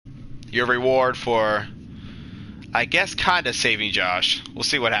your reward for, I guess, kind of saving Josh. We'll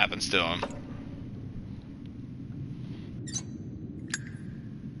see what happens to him.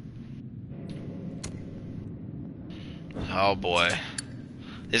 Oh boy.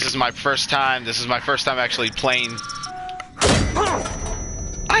 This is my first time actually playing.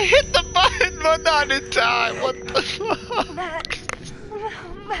 I hit the button, but not in time. What the fuck? Matt.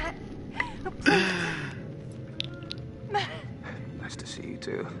 Matt. Please. Matt. Nice to see you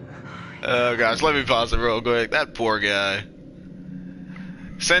too. Oh gosh, let me pause it real quick. That poor guy.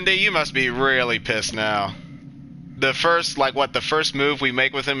 Cindy, you must be really pissed now. The first move we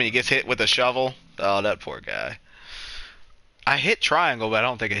make with him and he gets hit with a shovel? Oh, that poor guy. I hit triangle, but I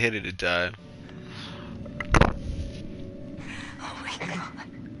don't think I hit it in time. Oh my god.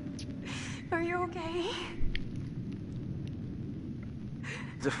 Are you okay?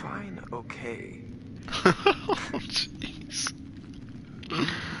 Define okay. Oh, jeez.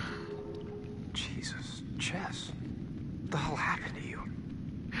 Jesus, Jess. What the hell happened to you?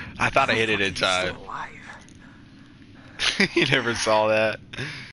 I thought I hit it in How the fuck are time. you still alive? You never saw that.